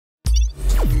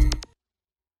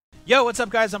Yo, what's up,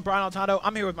 guys? I'm Brian Altano.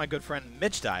 I'm here with my good friend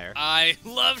Mitch Dyer. I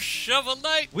love Shovel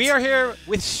Knight. We are here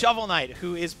with Shovel Knight,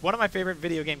 who is one of my favorite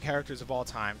video game characters of all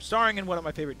time, starring in one of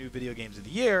my favorite new video games of the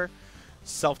year,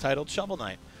 self-titled Shovel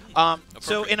Knight.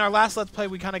 So in our last Let's Play,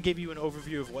 we kind of gave you an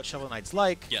overview of what Shovel Knight's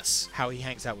like. Yes. How he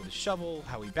hangs out with his shovel,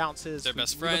 how he bounces. Their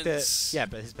best friends. Yeah,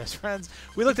 but his best friends.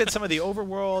 We looked at some of the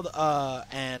overworld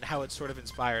and how it's sort of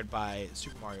inspired by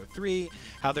Super Mario 3,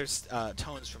 how there's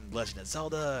tones from Legend of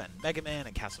Zelda and Mega Man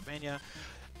and Castlevania.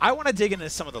 I want to dig into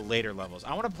some of the later levels.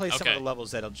 I want to play some of the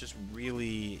levels that'll just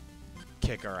really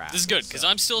kick our ass. This is good, because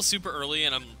I'm still super early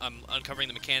and I'm uncovering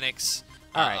the mechanics.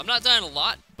 All right. I'm not dying a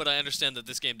lot, but I understand that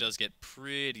this game does get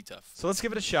pretty tough. So let's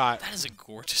give it a shot. That is a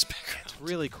gorgeous background. It's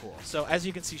really cool. So as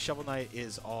you can see, Shovel Knight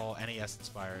is all NES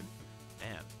inspired.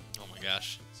 Man. Oh my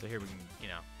gosh. So here we can,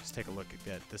 just take a look at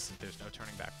that. There's no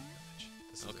turning back from the image.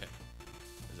 This is okay.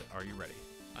 Are you ready?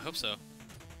 I hope so.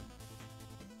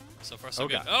 So far, so oh,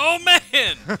 good. God. Oh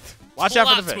man! Watch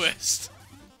out for the fish. Twist.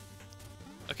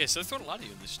 Okay, so they're throwing a lot of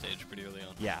you in this stage pretty early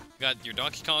on. Yeah. You got your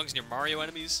Donkey Kongs and your Mario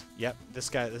enemies. Yep. This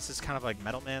is kind of like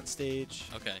Metal Man stage.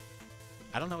 Okay.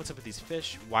 I don't know what's up with these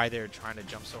fish, why they're trying to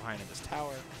jump so high into this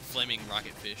tower. Flaming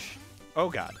rocket fish. Oh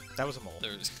god, that was a mole.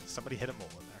 Somebody hit a mole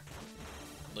in there.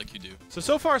 Like you do.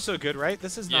 So far so good, right?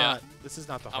 This is not the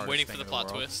hardest I'm waiting thing for the in plot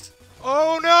world. twist.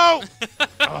 Oh no!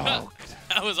 Oh.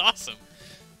 That was awesome.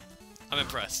 I'm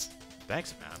impressed.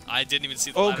 Thanks, man. I didn't even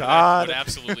see the Oh ladder. god. I would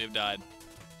absolutely have died.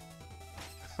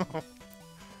 You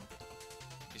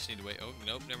just need to wait. Oh,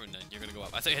 nope, never mind. You're going to go up.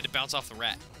 I thought you had to bounce off the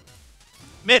rat.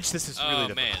 Mitch, this is really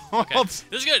difficult. Man. Okay. This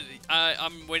is good.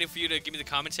 I'm waiting for you to give me the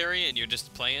commentary, and you're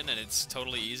just playing, and it's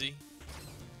totally easy.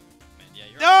 Man, yeah,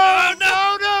 you're No!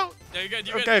 No, you're good.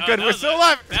 You're okay, good. We're still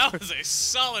alive. That was a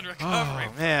solid recovery.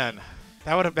 Oh, man.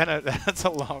 That would have been that's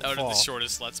a long fall. That would have been the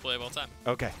shortest Let's Play of all time.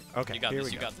 Okay. You got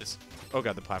this. You got this. Oh,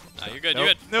 god, the platform. You're good. Nope.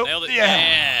 You're good. Nope. Nailed it.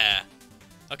 Yeah.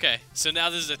 Okay, so now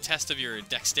this is a test of your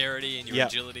dexterity and your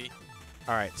agility.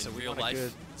 All right, so we want a life.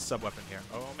 good sub-weapon here.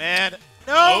 Oh, man.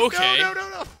 No, okay. No.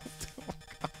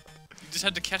 You just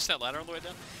had to catch that ladder all the way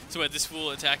down? So when this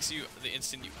fool attacks you the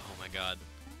instant you... Oh, my God.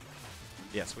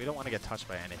 Yes, we don't want to get touched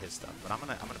by any of his stuff, but I'm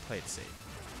gonna play it safe.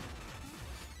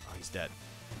 Oh, he's dead.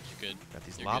 You're good. Got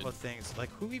these lava things. Like,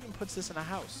 who even puts this in a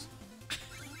house?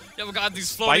 Yeah, we got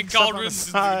these floating cauldrons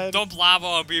dump lava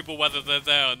on people whether they're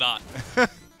there or not.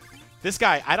 This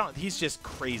guy, he's just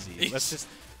crazy. He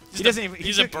doesn't even.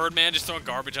 He's a birdman just throwing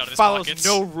garbage out of his pockets. pockets.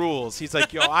 Follows no rules. He's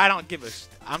like, yo, I don't give a.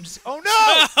 I'm just. Oh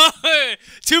no!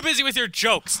 Too busy with your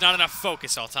jokes. Not enough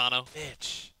focus, Altano.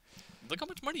 Bitch. Look how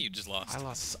much money you just lost. I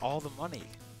lost all the money.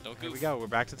 Don't goof. Here we go. We're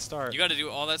back to the start. You got to do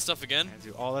all that stuff again.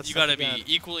 Do all that. You got to be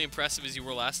equally impressive as you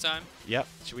were last time. Yep.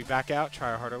 Should we back out?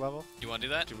 Try a harder level? You want to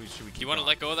do that? Should we keep you want to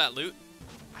let go of that loot?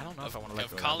 I don't know if I want to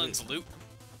let go of Colin's loot.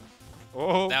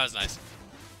 Oh. That was nice.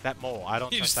 That mole. I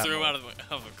don't. You trust just threw him mole. out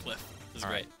of a cliff. This is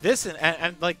great. Right. This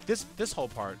and like this whole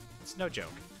part. It's no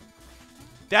joke.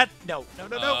 That no. No.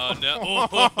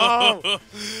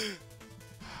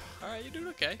 All right, you're doing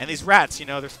okay. And these rats,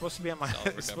 they're supposed to be on my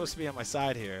supposed to be on my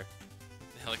side here.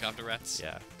 The helicopter rats.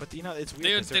 Yeah, but it's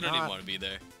weird. They don't even want to be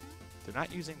there. They're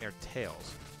not using their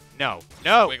tails. No.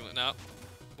 No. No.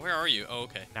 Where are you? Oh,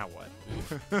 okay. Now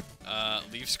what?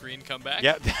 Leave screen, come back.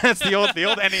 Yep, that's the old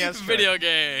NES video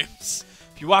games.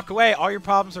 If you walk away, all your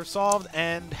problems are solved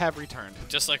and have returned.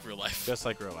 Just like real life. Just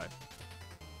like real life.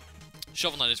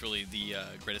 Shovel Knight is really the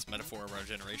greatest metaphor of our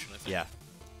generation, I think. Yeah.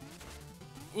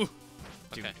 Ooh.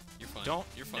 Dude, okay, you're fine.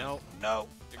 You're fine. No.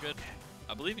 You're good. Okay.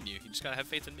 I believe in you. You just gotta have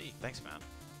faith in me. Thanks, man.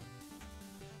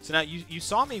 So now you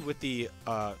saw me with the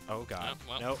oh god.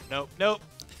 Nope.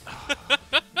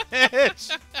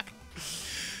 Bitch.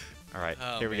 All right,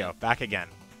 here we go. Back again.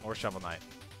 More Shovel Knight.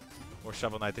 More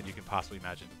Shovel Knight than you can possibly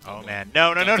imagine. Oh man.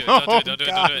 No. Don't do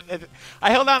it.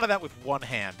 I held on to that with one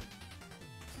hand.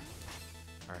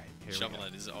 All right, here Shovel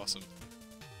Knight is awesome.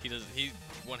 He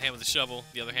one hand with a shovel,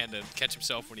 the other hand to catch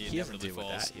himself when he inevitably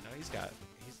falls. He's got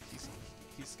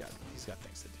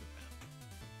things to do, man.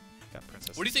 Got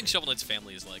princess. What do you think Shovel Knight's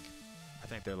family is like? I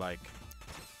think they're like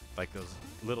those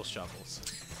little shovels.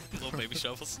 Little baby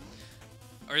shovels?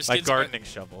 Or is like gardening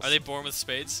shovels. Are they born with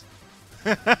spades?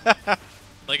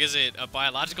 Like, is it a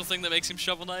biological thing that makes him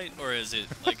Shovel Knight, or is it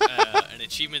like an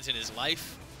achievement in his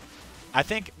life? I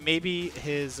think maybe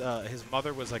his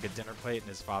mother was like a dinner plate and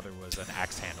his father was an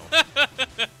axe handle.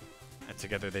 And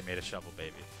together they made a shovel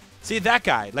baby. See, that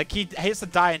guy, like he has to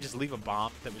die and just leave a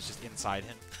bomb that was just inside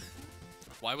him.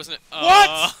 Why wasn't it?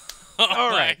 What? Oh All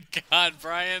right. my God,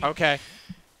 Brian. Okay.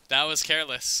 That was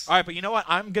careless. All right, but you know what?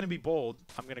 I'm gonna be bold.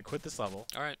 I'm gonna quit this level.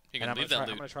 All right, you're gonna leave that loot.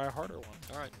 I'm gonna try a harder one.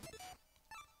 All right.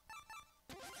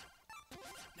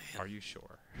 Are you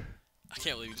sure? I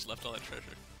can't believe you just left all that treasure.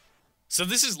 So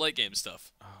this is late game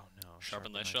stuff. Oh no.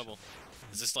 Sharpen that shovel.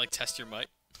 Is this like test your might?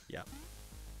 Yeah.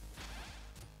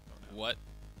 Oh, no. What?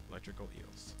 Electrical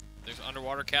eels. There's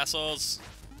underwater castles.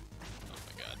 Oh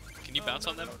my god. Can you bounce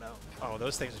on them? No. Oh,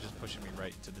 those things are just pushing me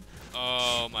right to the...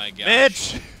 Oh my god.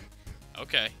 Mitch!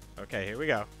 Okay. Okay, here we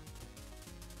go.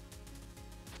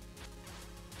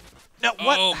 No,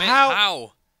 what? Oh man, How?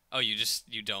 how? Oh, you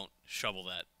don't shovel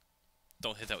that.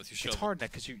 Don't hit that with your shovel. It's hard,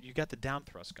 Nick, because you got the down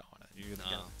thrust going.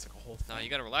 It's like a whole thing. No, you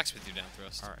gotta relax with your down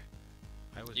thrust. All right.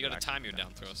 You gotta time your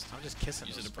down thrust. I'm just kissing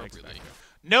Use those it spikes appropriately. back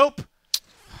there. Nope!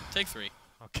 Take 3.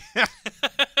 Okay.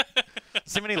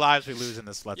 See how many lives we lose in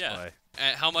this Let's Yeah. Play.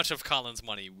 And how much of Colin's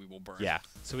money we will burn. Yeah.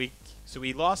 So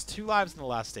we lost 2 lives in the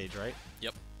last stage, right?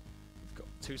 Yep. We've got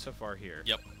 2 so far here.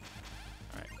 Yep.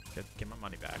 All right. Get my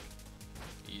money back.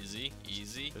 Easy,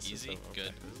 easy, This easy. is okay.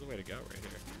 Good. This is the way to go right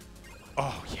here.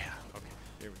 Oh, yeah. Okay.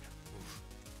 Here we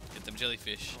go. Get them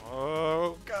jellyfish.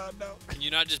 Oh, God, no. Can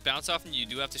you not just bounce off them? You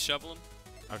do have to shovel them?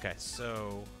 Okay,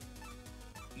 so...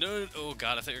 No. Oh,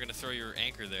 God. I thought you were going to throw your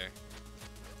anchor there.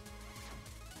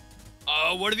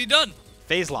 Oh, what have you done?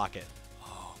 Phase lock it.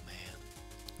 Oh, man.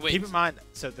 Wait. Keep in mind,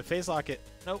 so the phase lock it...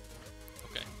 Nope.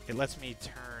 Okay. It lets me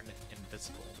turn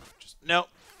invincible. Just nope.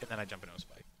 And then I jump into a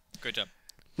spike. Great job.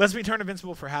 Lets me turn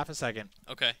invincible for half a second,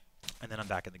 Okay. and then I'm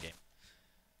back in the game.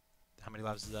 How many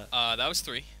lives is that? That was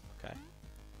 3. Okay.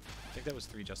 I think that was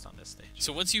 3 just on this stage.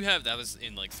 So once you have... That was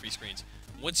in, like, 3 screens.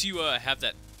 Once you have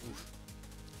that...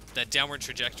 that downward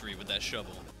trajectory with that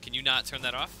shovel, can you not turn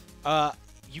that off?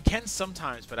 You can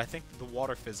sometimes, but I think the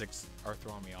water physics are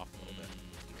throwing me off a little bit.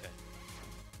 Okay.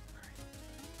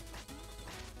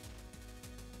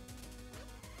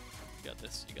 You got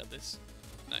this. You got this.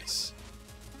 Nice.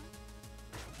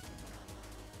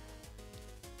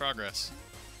 Progress.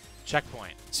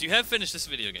 Checkpoint. So you have finished this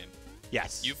video game.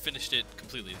 Yes. You've finished it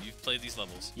completely. You've played these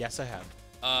levels. Yes, I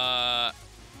have.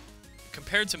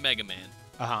 Compared to Mega Man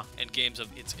Uh-huh. and games of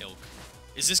its ilk,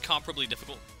 is this comparably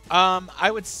difficult? I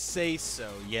would say so,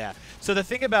 yeah. So the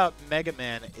thing about Mega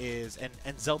Man is,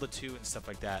 and Zelda 2 and stuff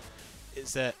like that,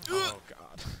 is that... Oh,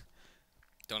 God.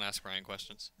 Don't ask Brian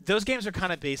questions. Those games are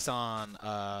kind of based on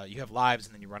you have lives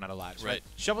and then you run out of lives, right? Right.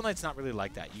 Shovel Knight's not really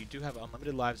like that. You do have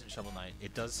unlimited lives in Shovel Knight.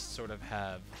 It does sort of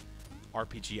have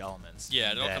RPG elements.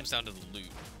 Yeah, it all comes down to the loot.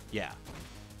 Yeah.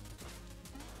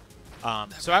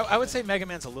 So I would say Mega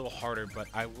Man's a little harder, but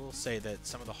I will say that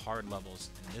some of the hard levels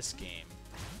in this game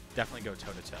definitely go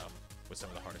toe-to-toe with some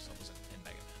of the hardest levels in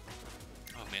Mega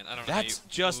Man. Oh, man, I don't know That's how you...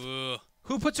 just... Ugh.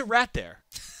 Who puts a rat there?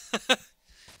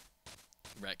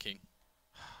 Rat King.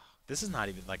 This is not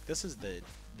even, like, this is the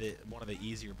one of the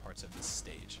easier parts of this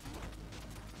stage.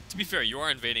 To be fair, you are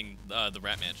invading the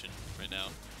Rat Mansion right now.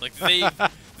 Like,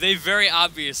 they very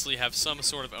obviously have some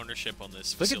sort of ownership on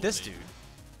this facility. Look at this dude.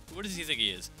 What does he think he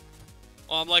is?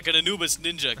 Oh, I'm like an Anubis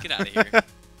ninja. Get out of here.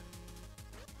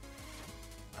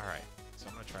 Alright, so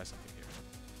I'm going to try something here.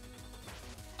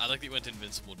 I like that you went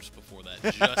invincible just before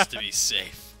that, just to be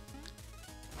safe.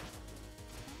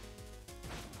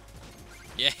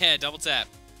 Yeah, double tap.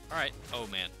 Alright. Oh,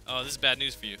 man. Oh, this is bad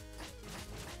news for you.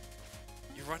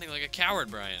 You're running like a coward,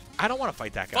 Brian. I don't want to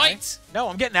fight that guy. Fight! No,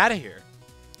 I'm getting out of here.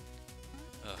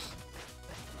 Ugh.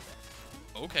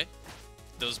 Okay.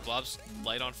 Those blobs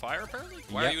light on fire, apparently?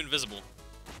 Why Yep. are you invisible?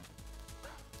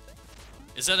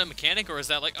 Is that a mechanic, or is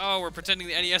that like, oh, we're pretending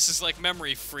the NES is like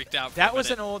memory freaked out for That a was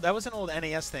minute? an old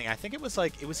NES thing. I think it was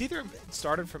like, it was either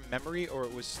started from memory or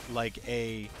it was like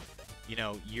a, you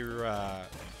know,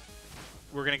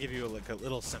 we're gonna give you like a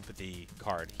little sympathy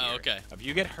card here. Oh, okay. If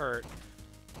you get hurt,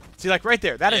 see, like right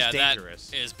there, that is Yeah, dangerous.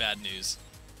 that is bad news.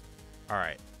 All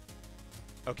right.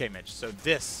 Okay, Mitch. So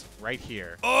this right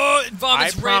here. Oh, it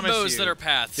vomits I promise rainbows you, that are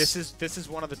paths. This is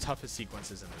one of the toughest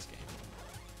sequences in this game.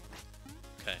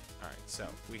 Okay. All right. So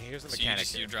here's the So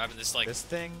mechanic. you're driving this like this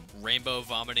thing. rainbow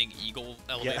vomiting eagle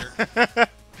elevator. Yeah.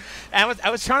 And I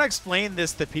was trying to explain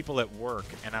this to people at work,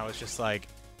 and I was just like,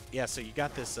 yeah. So you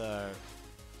got this.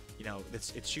 You know,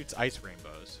 it shoots ice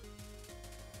rainbows.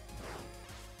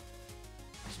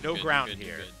 There's no Good, ground you're good,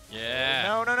 here. you're good.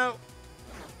 Yeah. No.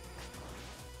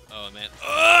 Oh man.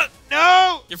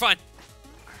 No! You're fine.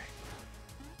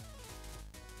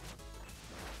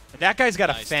 And that guy's got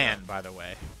a Nice fan, job. by the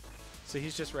way. So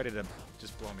he's just ready to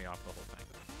just blow me off the whole thing.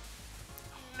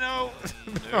 No!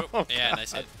 Nope. Oh, Yeah, God.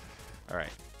 nice hit. All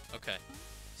right. Okay.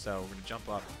 So we're going to jump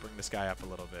up, bring this guy up a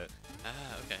little bit. Ah,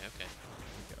 okay, okay.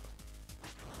 Here we go.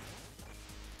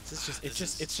 This is just,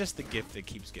 This it's just the gift that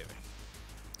keeps giving.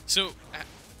 So,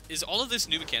 is all of this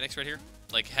new mechanics right here?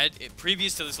 Like,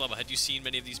 previous to this level, had you seen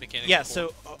many of these mechanics Yeah,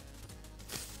 before? so...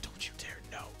 don't you dare,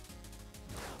 no.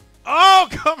 Oh! No,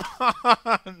 come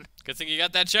on. Good thing you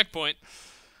got that checkpoint.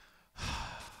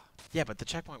 Yeah, but the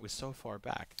checkpoint was so far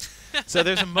back. So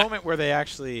there's a moment where they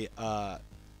actually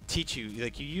teach you,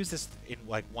 like, you use this in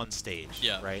like one stage,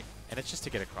 Yeah. right? And it's just to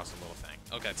get across a little thing.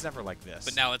 Okay. It's never like this.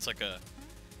 But now it's like a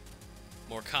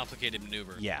more complicated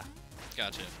maneuver. Yeah.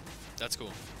 Gotcha. That's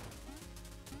cool.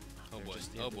 Oh They're boy.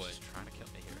 just, Oh they're boy. just trying to kill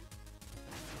me here.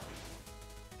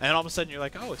 And all of a sudden you're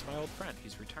like, oh, it's my old friend.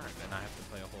 He's returned, and I have to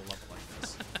play a whole level like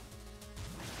this.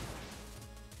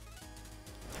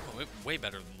 Oh, way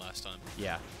better than last time.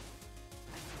 Yeah.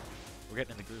 We're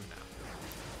getting in the groove now.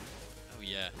 Oh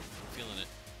yeah. I'm feeling it.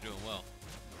 You're doing well.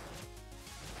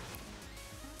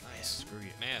 Nice. Screw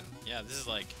you. Man, yeah, this is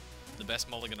like the best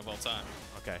mulligan of all time.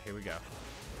 Okay, here we go.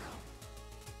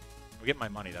 We get my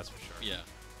money, that's for sure. Yeah.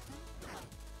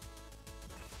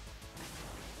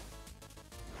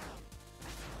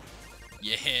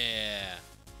 Yeah.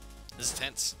 This is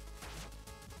tense.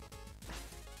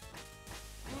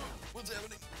 What's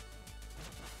happening?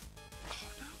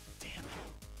 Damn it.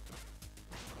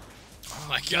 Oh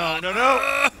my god.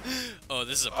 No. Oh,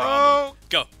 this is a problem.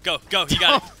 Go, go, go. You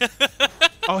got it.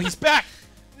 Oh, he's back.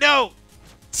 No.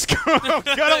 Screw him.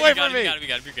 Get away from me. You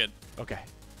got him. You're good. Okay.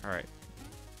 All right.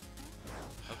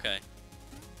 Okay.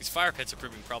 These fire pits are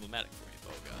proving problematic for you.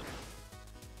 Oh god.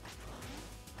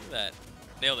 Look at that.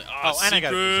 Nailed it. Oh, and I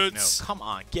got a music secrets. note. Come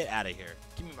on, get out of here.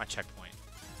 Give me my checkpoint.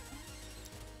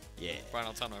 Yeah. Brian,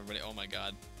 I'll tell everybody. Oh my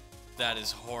god. That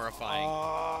is horrifying.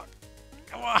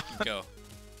 Come on. Go.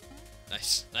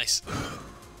 Nice. Nice.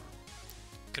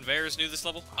 Conveyors new this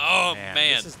level? Oh,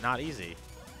 man. This is not easy.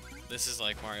 This is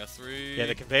like Mario 3. Yeah,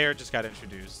 the conveyor just got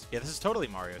introduced. Yeah, this is totally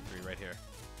Mario 3 right here.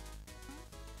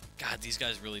 God, these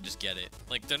guys really just get it.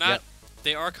 Like, they're not... Yep.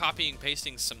 They are copying and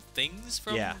pasting some things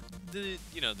from Yeah. the,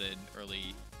 you know, the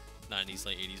early 90s,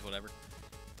 late 80s, whatever.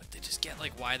 But they just get,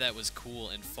 like, why that was cool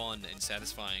and fun and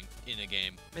satisfying in a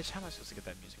game. Mitch, how am I supposed to get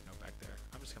that music note back there?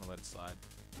 I'm just going to let it slide.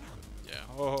 Yeah.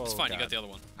 Oh, It's fine, God. you got the other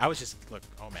one. I was just... Look.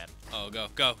 Oh, man. Oh, go,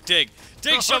 go. Dig.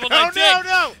 Dig, Oh, Shovel no, Knight, dig!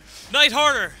 no! Knight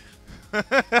harder!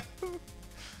 Okay.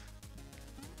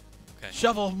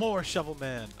 Shovel more, Shovel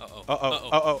Man. Uh-oh.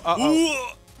 Uh-oh. Uh-oh.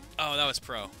 Ooh! Oh, that was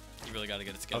pro. You really got to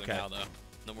get it together Okay. now, though.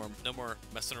 No more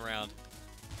messing around.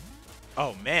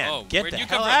 Oh, man. Oh, Get where'd the you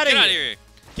hell come out from? of Get here. out of here!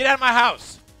 Get out of my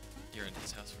house. You're in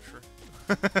his house for sure.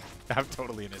 I'm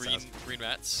totally in his house. Green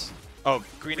rats. Oh,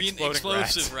 green exploding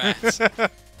explosive rats.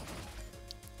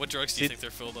 What drugs do you think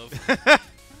they're filled of?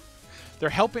 They're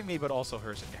helping me, but also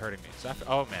hurting me. So after,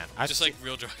 oh man, Just like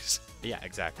real drugs. Yeah,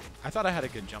 exactly. I thought I had a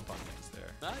good jump on things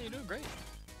there. Nah, you're doing great.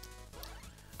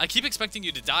 I keep expecting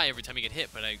you to die every time you get hit,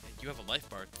 but you have a life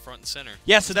bar front and center.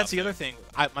 Yeah, so that's the other thing.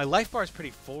 My life bar is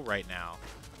pretty full right now.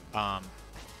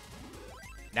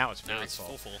 Now it's very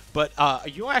full. But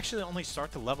you actually only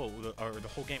start the level or the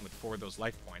whole game with 4 of those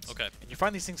life points. Okay. And you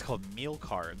find these things called meal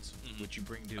cards, which you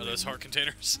bring to. Are those heart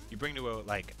containers? You bring to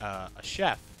a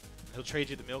chef. He'll trade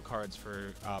you the meal cards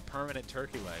for permanent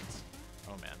turkey legs.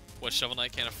 Oh man. What, Shovel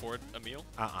Knight can't afford a meal?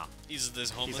 He's this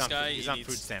homeless guy. He's on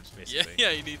food stamps basically.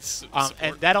 Yeah, he needs support.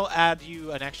 And that'll add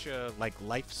you an extra like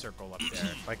life circle up there,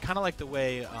 like kind of like the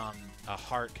way a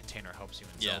heart container helps you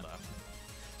in Zelda.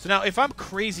 So now, if I'm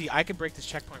crazy, I could break this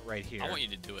checkpoint right here. I want you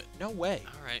to do it. No way.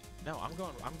 All right. No, I'm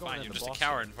going. Fine, in you're the just a boss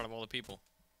coward zone. in front of all the people.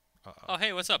 Uh-oh. Oh,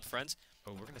 hey, what's up, friends?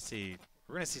 Oh, we're gonna see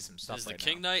some stuff. Is the right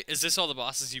King now. Knight? Is this all the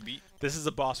bosses you beat? This is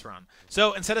a boss run.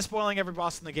 So instead of spoiling every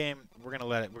boss in the game, we're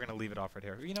gonna leave it off right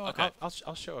here. You know what? Okay.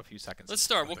 I'll show a few seconds. Let's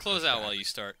start. of We'll the close first out guy. while you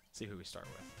start. See who we start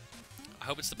with. I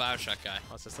hope it's the Bioshock guy.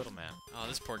 Oh, it's this little man. Oh,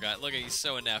 this poor guy. Look at he's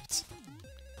so inept.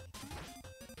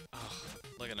 Oh,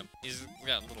 look at him. He's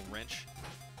got a little wrench.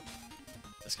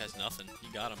 This guy's nothing. You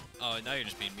got him. Oh, now you're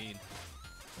just being mean.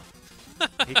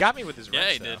 He got me with his wrench.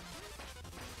 Yeah, he though. did.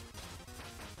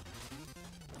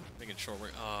 Making short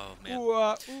work. Oh, man.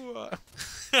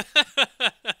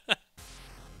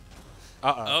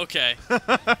 Uh-oh. Okay.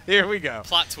 Here we go.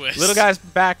 Plot twist. Little guy's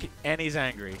back, and he's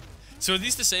angry. So are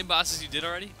these the same bosses you did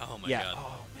already? Oh, my Yeah. God.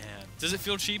 Oh, man. Does it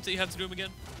feel cheap that you have to do them again?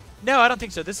 No, I don't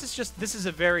think so. This is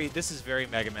very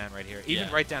Mega Man right here. Even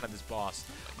Yeah. right down to this boss.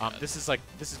 God. This is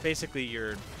basically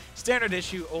your standard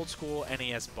issue, old school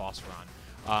NES boss run.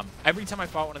 Every time I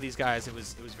fought one of these guys, it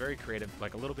was very creative,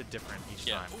 like a little bit different each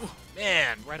Yeah. time. Ooh,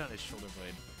 man, right on his shoulder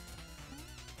blade.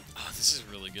 Oh, this is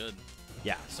really good.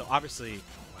 Yeah. So obviously,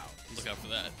 wow. Look out for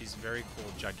that. These very cool,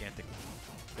 gigantic,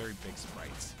 very big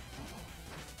sprites.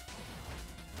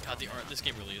 God, the art. This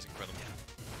game really is incredible.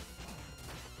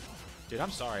 Dude,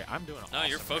 I'm sorry. I'm doing No, awesome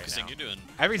you're right focusing. now. You're doing.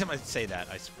 Every time I say that,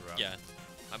 I screw up. Yeah,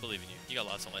 I believe in you. You got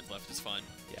lots of life left. It's fine.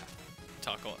 Yeah.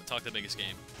 Talk the biggest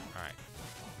game. All right.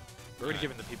 We're already Alright.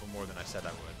 giving the people more than I said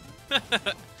I would.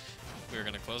 We were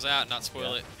gonna close out, not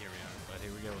spoil it. Here we are. But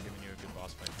here we go. We're giving you a good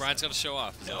boss fight. Brian's gonna show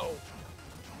off. No.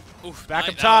 Oof, Back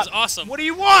up that top. was awesome. What do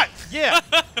you want? Yeah.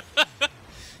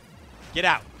 Get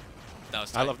out. That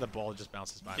was I tight. love the ball just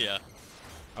bounces by. Yeah.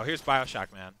 Oh, here's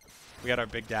Bioshock, man. We got our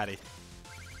big daddy.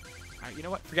 All right, you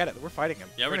know what? Forget it. We're fighting him.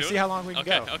 Yeah, we're we're gonna doing see how long we can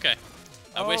okay, go. okay.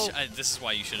 I Oh. wish this is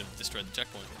why you should have destroyed the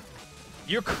checkpoint.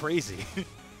 You're crazy.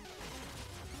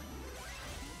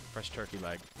 Fresh turkey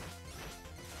leg.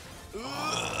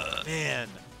 Oh, man.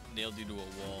 Nailed you to a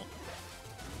wall.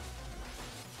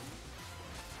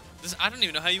 I don't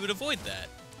even know how you would avoid that.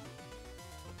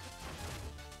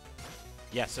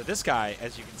 Yeah, so this guy,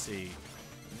 as you can see,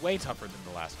 way tougher than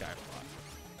the last guy I fought.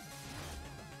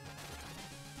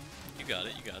 You got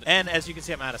it, you got it. And as you can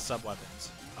see, I'm out of sub-weapons.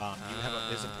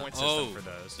 There's a point system oh, for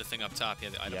those. the thing up top, yeah,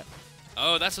 the item. Yep.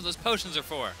 Oh, that's what those potions are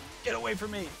for. Get away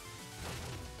from me!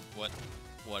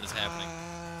 What is happening?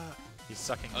 He's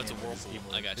sucking Oh, it's me a into his whirlpool.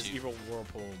 evil, I got his you. evil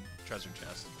whirlpool treasure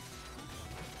chest.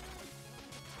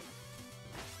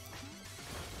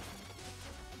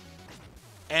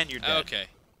 And you're dead. Okay.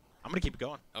 I'm gonna keep it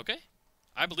going. Okay.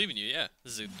 I believe in you, yeah.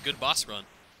 This is a good boss run.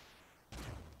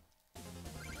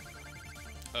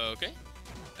 Okay.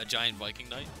 A giant Viking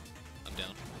knight. I'm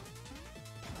down.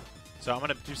 So I'm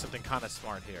gonna do something kind of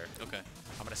smart here. Okay.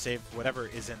 I'm gonna save whatever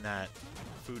is in that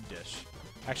food dish.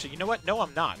 Actually, you know what? No,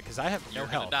 I'm not, because I have no You're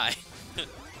health. gonna die.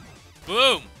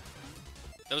 Boom!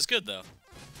 That was good, though.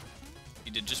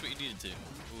 You did just what you needed to.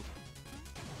 Ooh.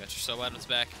 Got your sub items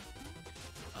back.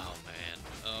 Oh, man.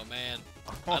 Oh, man.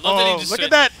 I love that he just look said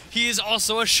at that! he is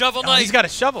also a shovel Oh, knight. he's got a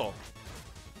shovel.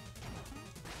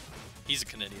 He's a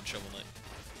Canadian shovel knight.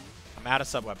 I'm out of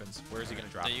sub weapons. Where is he gonna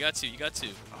drop? Yeah, you got two. You got two.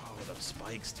 Oh, those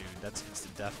spikes, dude. That's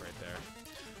instant death right there.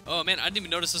 Oh, man. I didn't even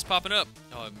notice this popping up.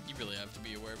 Oh, you really have to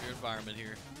be aware of your environment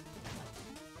here.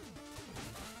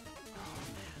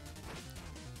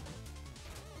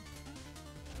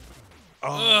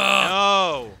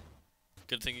 Oh, no!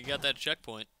 Good thing you got that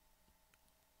checkpoint.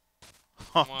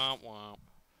 Huh. Wah, wah.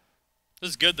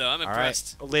 This is good, though. I'm All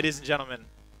impressed. right, ladies and gentlemen,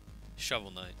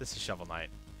 Shovel Knight. this is Shovel Knight.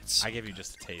 It's I gave you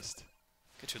just a taste.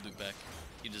 Get your loot back.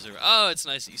 You deserve it. Oh, it's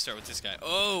nice that you start with this guy.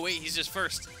 Oh, wait, he's just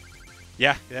first.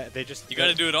 Yeah, they just. You got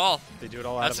to do it all. They do it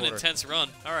all out That's of an order. intense run.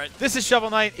 All right. This is Shovel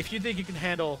Knight. If you think you can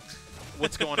handle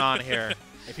what's going on here,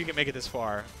 if you can make it this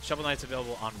far, Shovel Knight's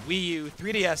available on Wii U,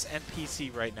 3DS, and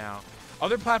PC right now.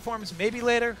 Other platforms, maybe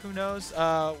later. Who knows?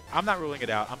 I'm not ruling it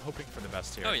out. I'm hoping for the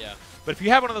best here. Oh, yeah. But if you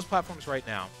have one of those platforms right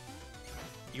now,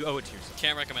 you owe it to yourself.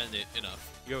 Can't recommend it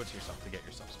enough. You owe it to yourself to get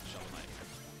yourself some Shovel Knight.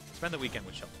 Spend the weekend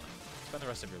with Shovel Knight. Spend the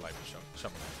rest of your life with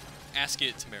Shovel Knight. Ask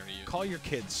it to marry you. Call your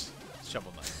kids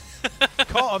Shovel Knight.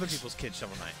 Call other people's kids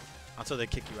Shovel Knight until they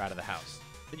kick you out of the house.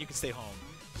 Then you can stay home,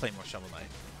 play more Shovel Knight.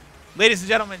 Ladies and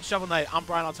gentlemen, Shovel Knight. I'm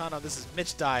Brian Altano. This is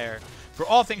Mitch Dyer. For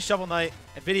all things Shovel Knight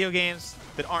and video games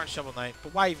that aren't Shovel Knight,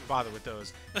 but why even bother with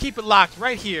those? Keep it locked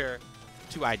right here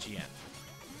to IGN.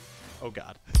 Oh,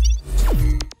 God.